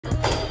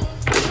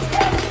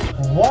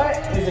What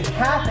is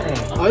happening?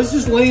 I was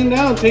just laying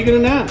down, taking a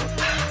nap.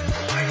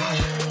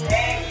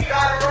 Hey, you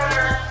got a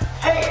runner.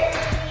 Hey,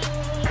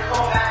 you're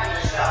going back to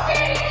your cell.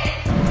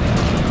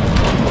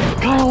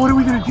 Kyle, what are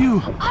we gonna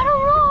do? I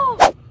don't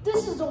know.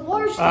 This is the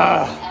worst thing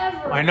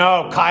ever. I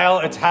know, Kyle,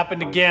 it's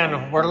happened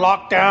again. We're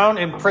locked down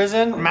in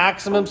prison,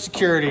 maximum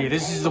security.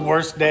 This is the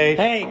worst day.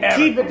 Hey, ever.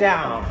 keep it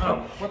down. Oh,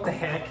 what the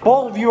heck?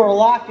 Both of you are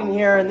locked in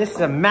here, and this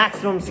is a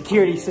maximum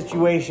security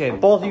situation.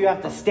 Both of you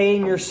have to stay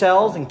in your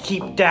cells and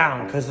keep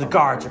down because the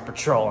guards are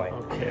patrolling.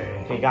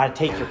 Okay. You gotta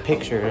take your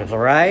pictures, all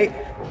right?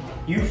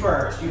 You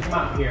first. You come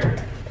out here.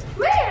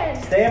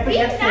 Man, Stay up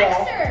against the wall.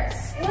 nicer.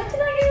 What did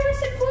I get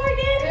arrested for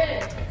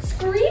again?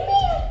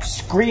 Screaming?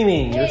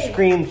 Screaming. You Hey.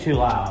 scream too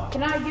loud.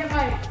 Can I get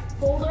my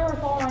folder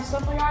with all my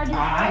stuff I gotta do?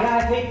 I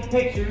gotta take the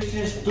pictures.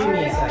 Just give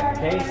me a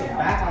second, okay? So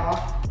back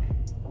off.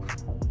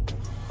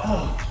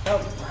 Oh, that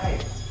was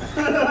right.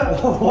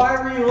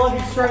 Why were you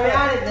looking straight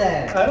at it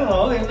then? I don't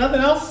know, there's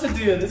nothing else to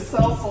do. This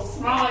cell's so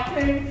small, I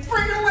can't even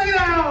freaking lay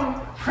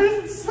down.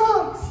 Prison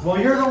sucks. Well,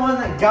 you're the one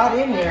that got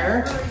in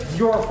here. It's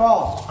your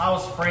fault. I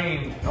was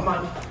framed. Come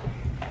on.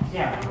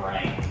 Yeah,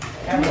 right.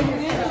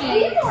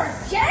 Be more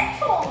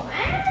gentle,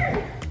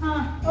 man.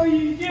 Oh,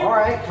 you get All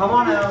right, come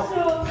on out.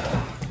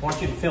 I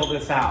want you to fill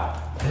this out.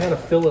 I gotta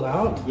fill it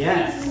out.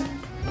 Yes.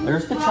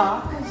 There's the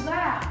chalk. What's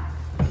that?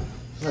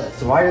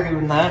 So while you're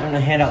doing that, I'm gonna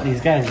hand out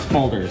these guys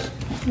folders.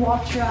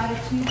 Watch your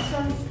attitude,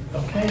 son.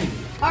 Okay.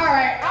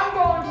 Alright, I'm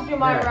going to do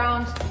my There.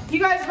 rounds. You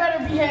guys better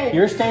behave.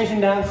 You're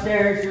stationed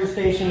downstairs. You're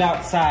stationed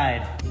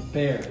outside.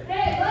 There.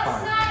 Hey, let's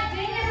not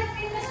dang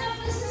everything this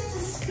up. This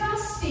is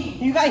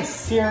disgusting. You guys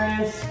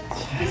serious?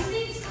 This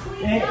needs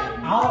cleaning Hey, up.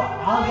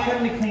 I'll get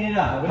him to clean it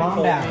up.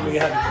 Calm down. We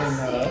had to clean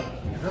that up.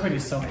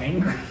 Everybody's so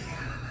angry.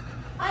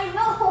 I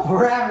know.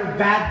 We're having a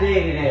bad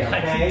day today,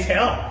 I can okay?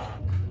 tell.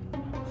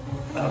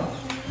 Oh.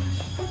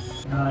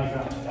 No, I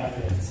got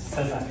evidence. It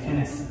says I'm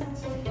innocent.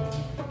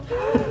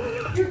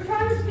 Your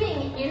crime is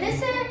being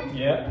innocent?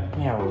 Yeah.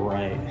 Yeah,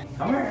 right.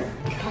 Come here.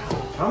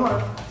 Come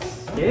on.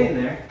 Get in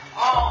there.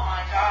 Oh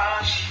my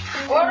gosh.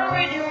 What are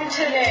we doing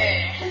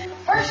today?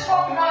 First of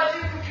all, we gotta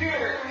do the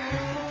computer.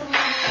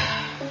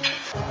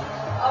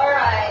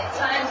 Alright,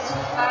 time to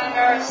find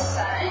our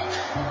assignment.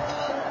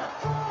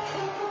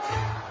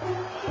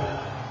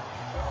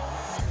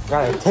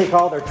 Gotta take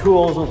all their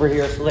tools over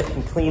here so they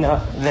can clean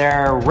up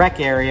their rec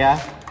area.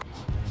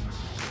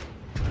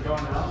 We're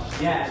going out?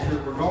 Yes,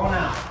 we're going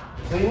out.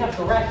 Cleaning up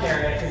the rec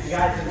area because you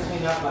guys didn't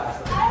clean up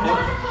last I night.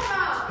 want to come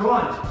out. Come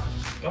on.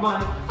 Come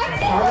on. I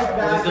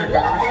Garbage didn't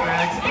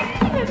bags. I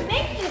didn't even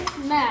make this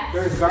mess.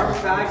 There's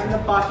garbage bags in the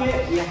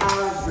bucket. You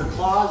have your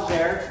claws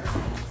there.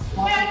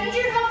 Hey, I need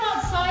your help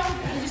outside.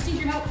 I just need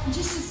your help for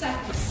just a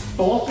second.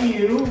 Both of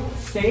you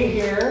stay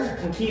here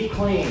and keep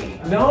clean.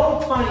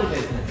 No funny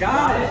business.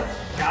 Got it.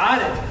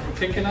 Got it. We're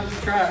picking up the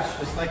trash,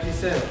 just like you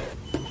said.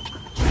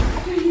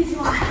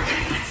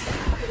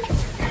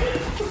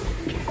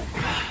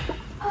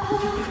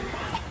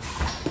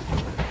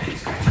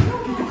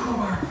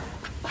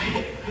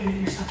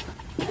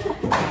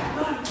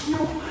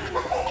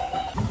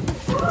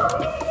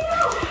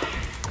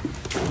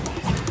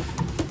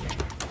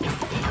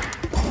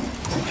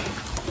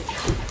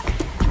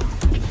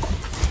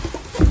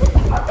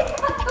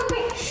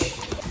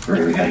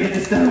 Hurry, we gotta get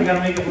this done. We gotta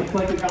make it look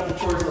like we got the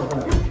chores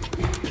over.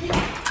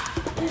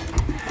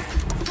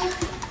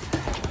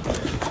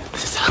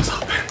 This house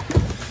open.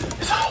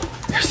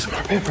 Here's some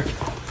more paper.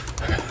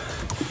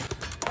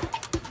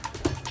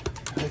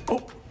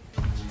 Oh.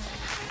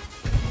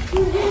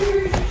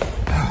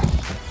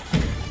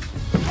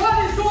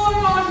 What is going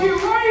on here?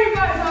 Why are you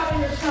guys out of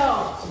your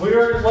cells? We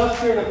were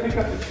left here to pick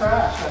up the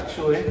trash,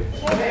 actually.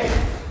 Okay.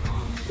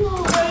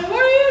 What are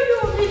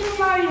you doing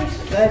leaving out of your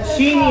cells?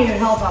 She needed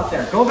help out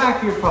there. Go back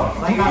to your post.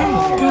 I got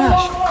you here.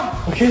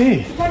 Gosh.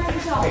 Okay. Protect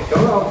yourself. Hey,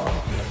 go.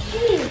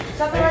 Is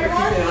that the right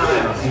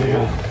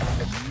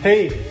one?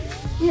 Hey,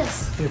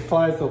 Yes. your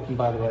fly's open,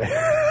 by the way.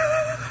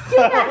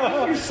 Get back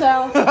in your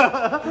cell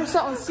before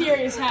something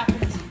serious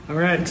happens. All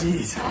right,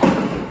 jeez.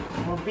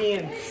 We're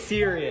being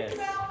serious.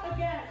 Out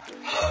again.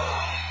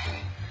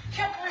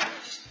 Can't breathe.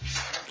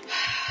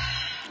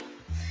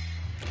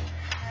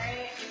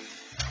 Alright.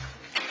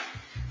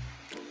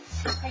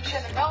 Make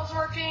sure the bell's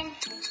working.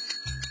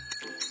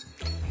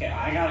 Okay,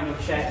 I gotta go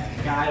check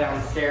the guy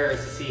downstairs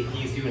to see if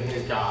he's doing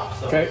his job.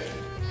 So Okay.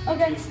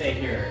 Okay. you stay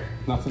here.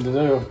 Nothing to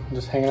do.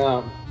 Just hanging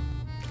out.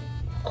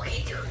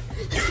 Okay, dude.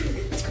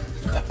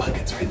 The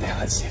bucket's right there.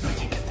 Let's see if we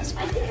can get this.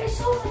 I think I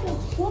saw like a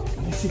hook.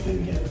 Let me see if we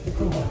can get it with the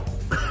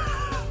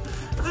crowbar.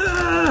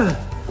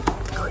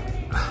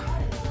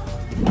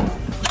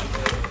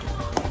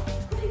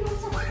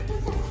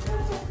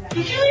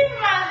 Did you leave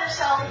him out of the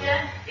cell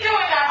again? You know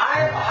what, guys? I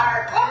have a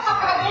hard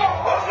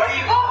What are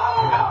you?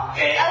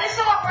 Okay. At least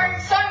I'm not wearing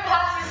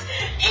sunglasses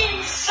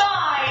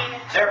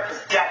inside. They're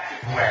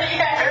protective wear.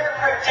 Yeah. They're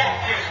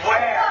protective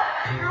wear.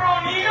 Your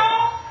own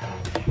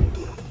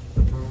eagle?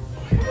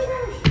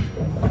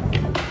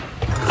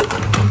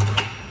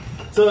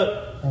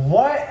 So,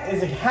 what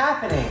is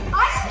happening?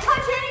 I didn't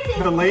touch anything.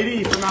 The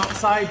lady from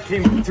outside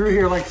came through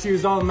here like she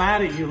was all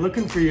mad at you,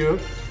 looking for you.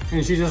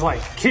 And she just like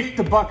kicked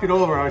the bucket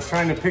over. I was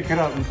trying to pick it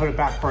up and put it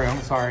back for you.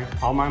 I'm sorry.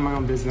 I'll mind my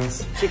own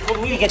business. She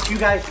told me to get you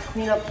guys to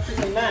clean up the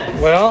freaking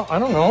mess. Well, I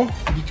don't know.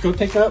 You go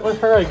take that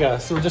with her, I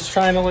guess. We're just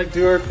trying to like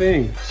do our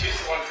thing.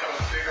 She's the one coming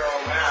to figure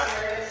all that.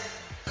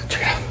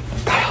 Check it out.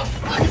 Kyle,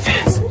 look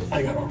at this.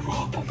 I got a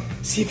rope.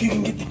 See if you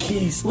can get the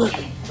keys. Look.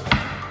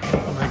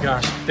 Oh my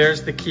gosh.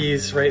 There's the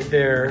keys right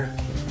there.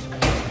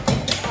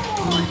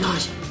 Oh my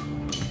gosh.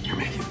 You're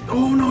making...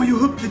 Oh no, you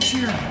hooked the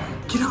chair.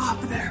 Get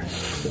off of there.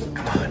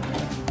 Come on.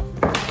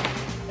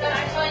 But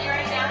I'm telling you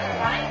right now, they're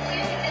lying to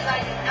you because I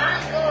did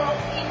not go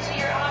into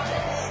your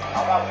office.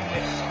 How about we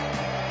just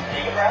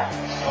take a breath,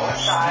 go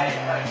inside,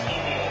 and have a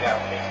team meeting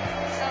about it?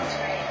 Sounds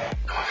great.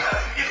 Come on,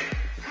 Kyle, get it.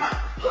 Come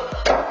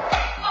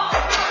on.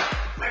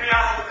 Maybe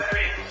I'll have a better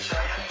angle to show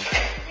you.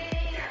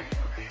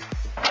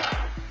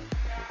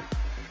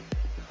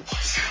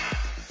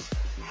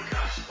 Oh my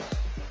gosh.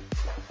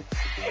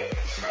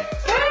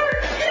 Where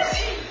is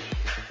he?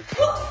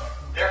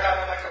 They're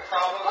having like a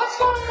problem. What's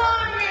going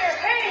on here?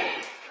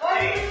 Hey! Why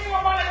are you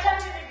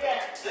unattended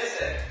again?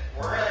 Listen,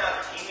 we're gonna have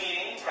a team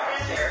meeting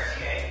downstairs,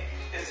 okay?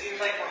 It seems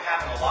like we're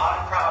having a lot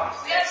of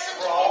problems. We have some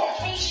We're all-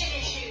 communication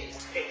issues.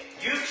 Okay,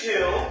 you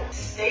two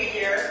stay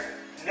here,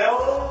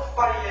 no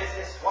funny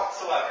business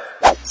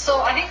whatsoever.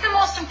 So I think the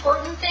most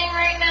important thing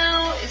right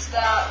now is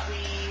that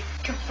we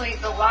complete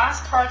the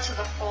last parts of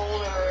the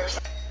folders.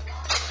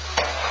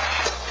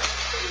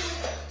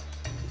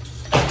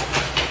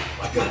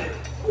 I got it.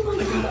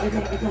 I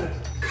got it.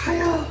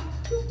 Kyle.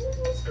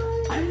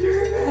 I'm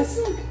nervous.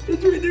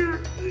 It's right there.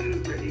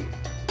 It's ready.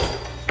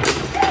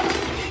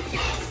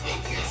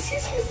 Yes.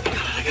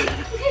 I got it.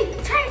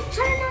 Okay,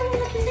 try it now.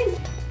 Look and see.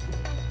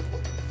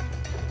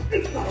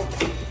 It's not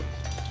open.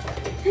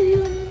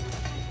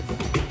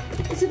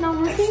 Is it not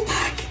working?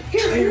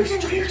 Here,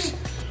 Tires.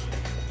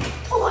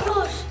 Oh my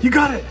gosh. You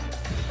got it.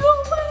 No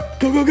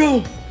way.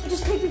 Go.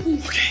 Just take the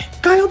keys. Okay.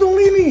 Kyle, don't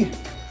leave me.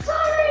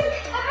 Sorry!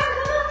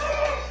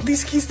 I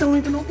These keys don't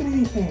even open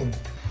anything.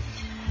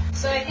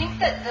 So I think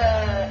that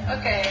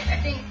I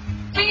think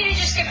we need to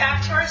just get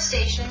back to our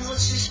stations.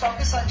 Let's just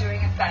focus on doing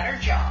a better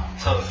job.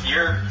 So if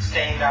you're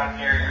staying down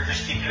here, you're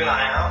just keeping an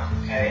eye out,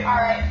 okay?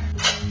 Alright.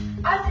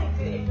 I think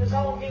that it was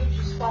all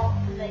Gage's fault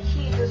and that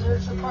he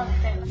deserves a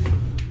punishment.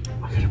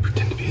 I gotta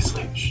pretend to be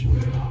asleep. Shh.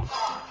 Good talk.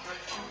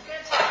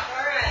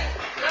 Alright.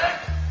 Good.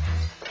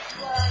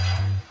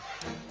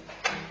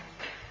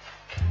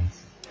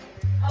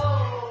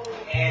 Oh.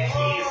 And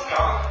he's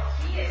gone.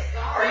 He is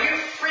gone. Are you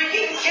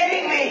freaking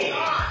kidding me?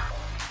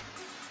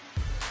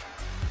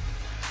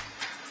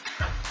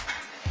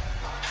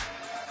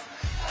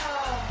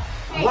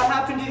 What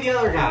happened to the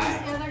other guy?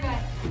 The other guy.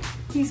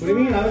 What do you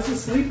mean? I was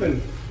just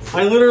sleeping.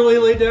 I literally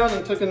laid down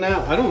and took a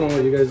nap. I don't know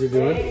what you guys are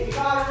doing. Hey, you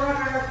got a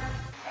runner.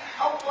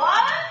 A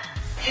what?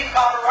 You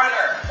got a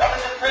runner. That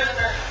was a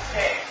prisoner.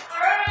 Okay.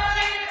 Alright, I'll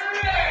take it from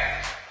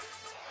there.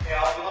 Okay,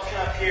 I'll be looking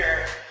up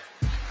here.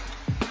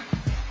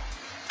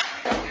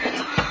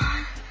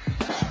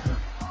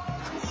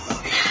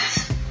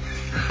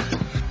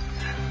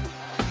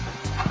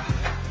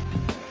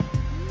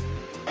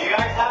 You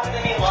guys having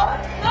any luck?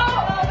 No,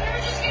 we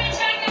were just gonna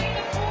check in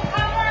the pool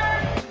cover.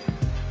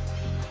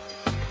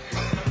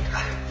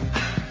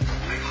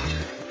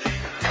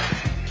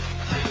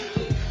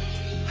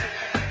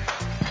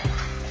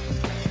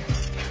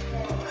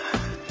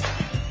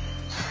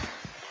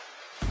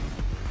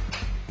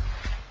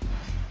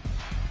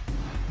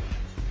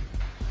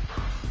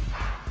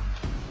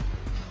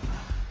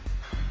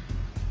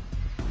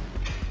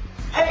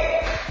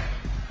 Hey!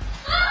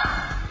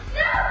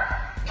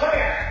 Come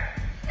here!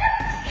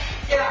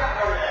 Get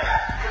out over there!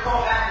 You're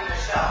going back in your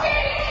cell.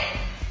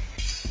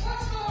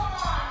 What's going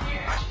on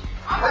here?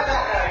 Where'd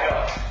that guy go?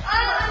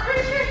 I'm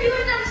pretty sure he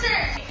went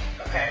downstairs.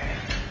 Okay.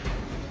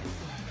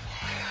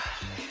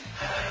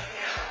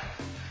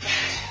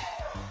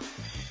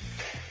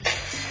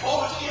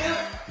 Oh, yeah!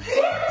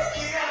 Yes!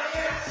 Yeah,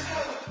 let's go!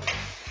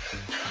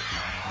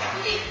 Come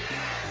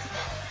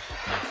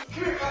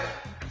here, buddy.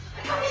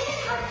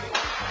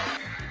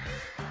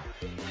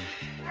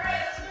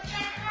 Alright, let's go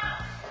check him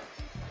out.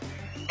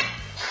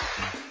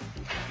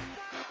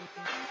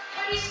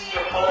 Have you seen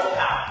Your him? whole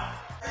house.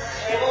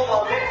 Table Where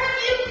bucket.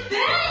 have you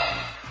been?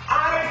 I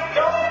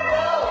don't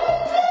know!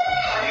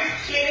 Are you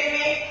kidding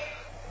me?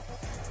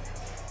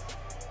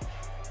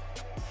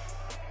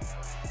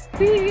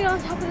 We need to get on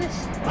top of this.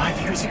 I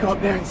think we should go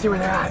up there and see where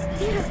they're at.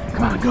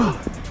 Come on, go.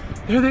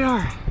 There they are.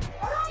 Alright,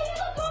 you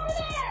look over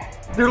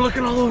there. They're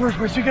looking all over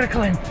for us. We gotta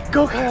climb.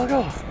 Go, Kyle,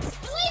 go.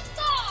 Police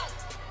dogs!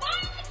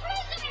 Find the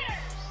prisoners!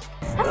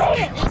 I made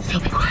it. Still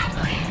be quiet.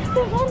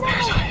 There's one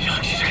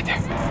now. She's right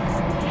there.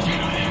 She's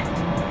right over there.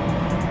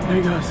 There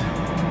he goes.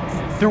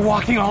 They're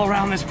walking all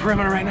around this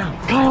perimeter right now.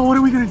 Kyle, what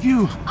are we gonna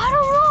do? I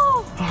don't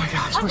know. Oh my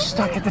gosh, we're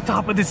stuck at the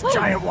top of this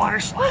giant water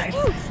slide.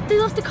 Dude, they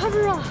left the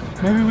cover off.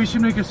 Maybe we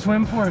should make a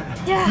swim for it.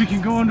 Yeah. We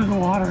can go under the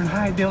water and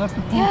hide. They left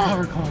the pool Yeah.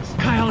 cover closed.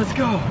 Kyle, let's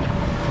go.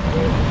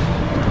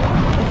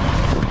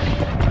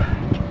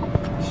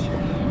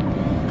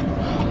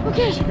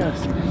 Okay. There she goes.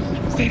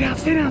 Stay down,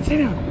 stay down, stay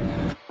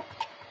down.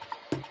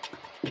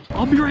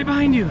 I'll be right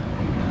behind you.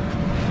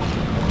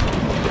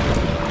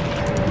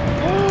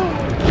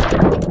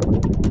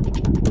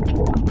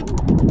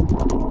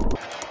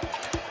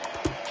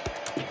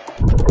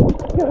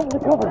 Get under the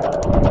cover.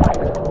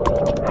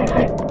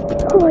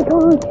 Oh my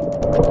god.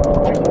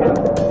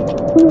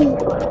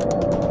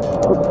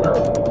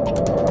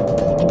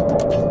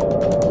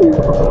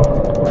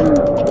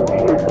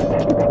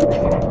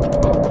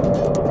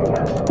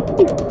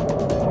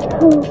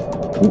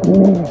 I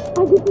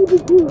just need to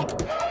do.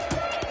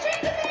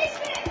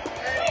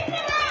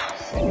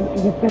 You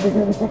just better go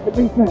check the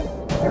basement.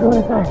 Go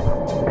inside.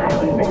 Kyle,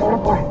 let's make a run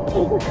for it.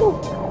 Let's go.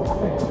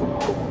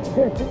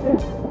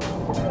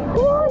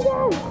 Come on,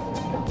 Dad.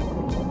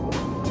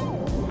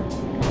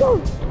 Go.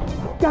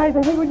 Guys, I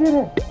think we did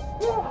it.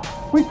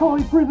 We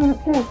totally prison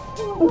escape.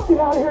 Let's get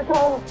out of here,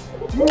 Kyle.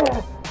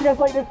 Yeah. If you guys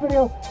like this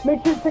video,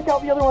 make sure to check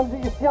out the other ones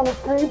that you see on the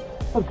screen.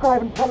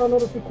 Subscribe and turn on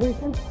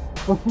notifications.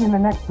 We'll see you in the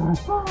next one.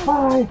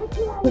 Bye.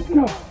 Let's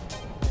go.